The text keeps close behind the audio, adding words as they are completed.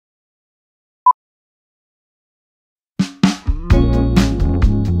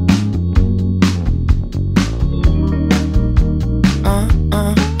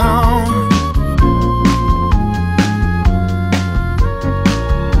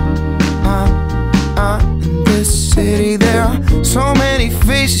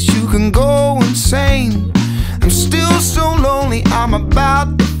faces, you can go insane. I'm still so lonely, I'm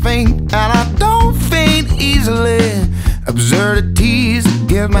about to faint, and I don't faint easily. Absurdities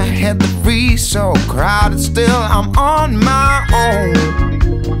give my head the freeze, so crowded still, I'm on my own.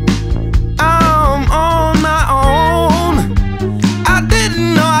 I'm on my own. I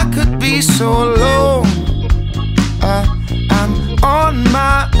didn't know I could be so alone. I'm on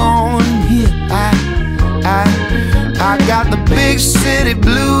my own. Yeah, I got the big city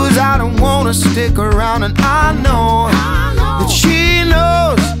blues. I don't wanna stick around, and I know that she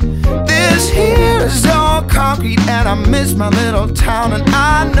knows this here is all concrete, and I miss my little town, and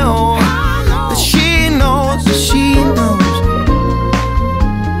I know that she knows, that she knows.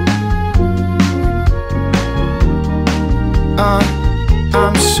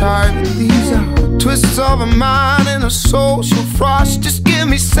 I'm sorry, but these are twists of a mind and a social frost. Just give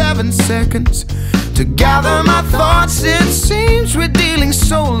me 7 seconds to gather my thoughts. It seems we're dealing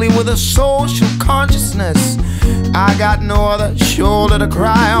solely with a social consciousness. I got no other shoulder to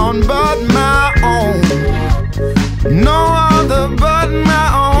cry on but my own. No other but my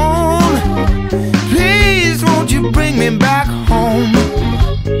own. Please won't you bring me back home?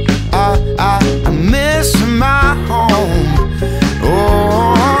 I miss my home.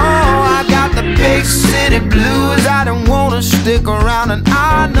 Oh, I got the big city blues. I don't wanna stick around, and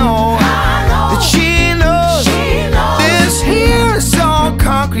I know that she knows this here is all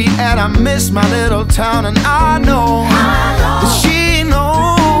concrete, and I miss my little town, and I know that she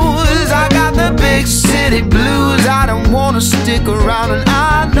knows. I got the big city blues. I don't wanna stick around, and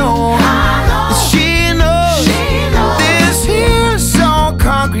I know that she knows this here is all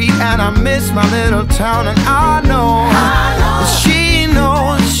concrete, and I miss my little town, and I know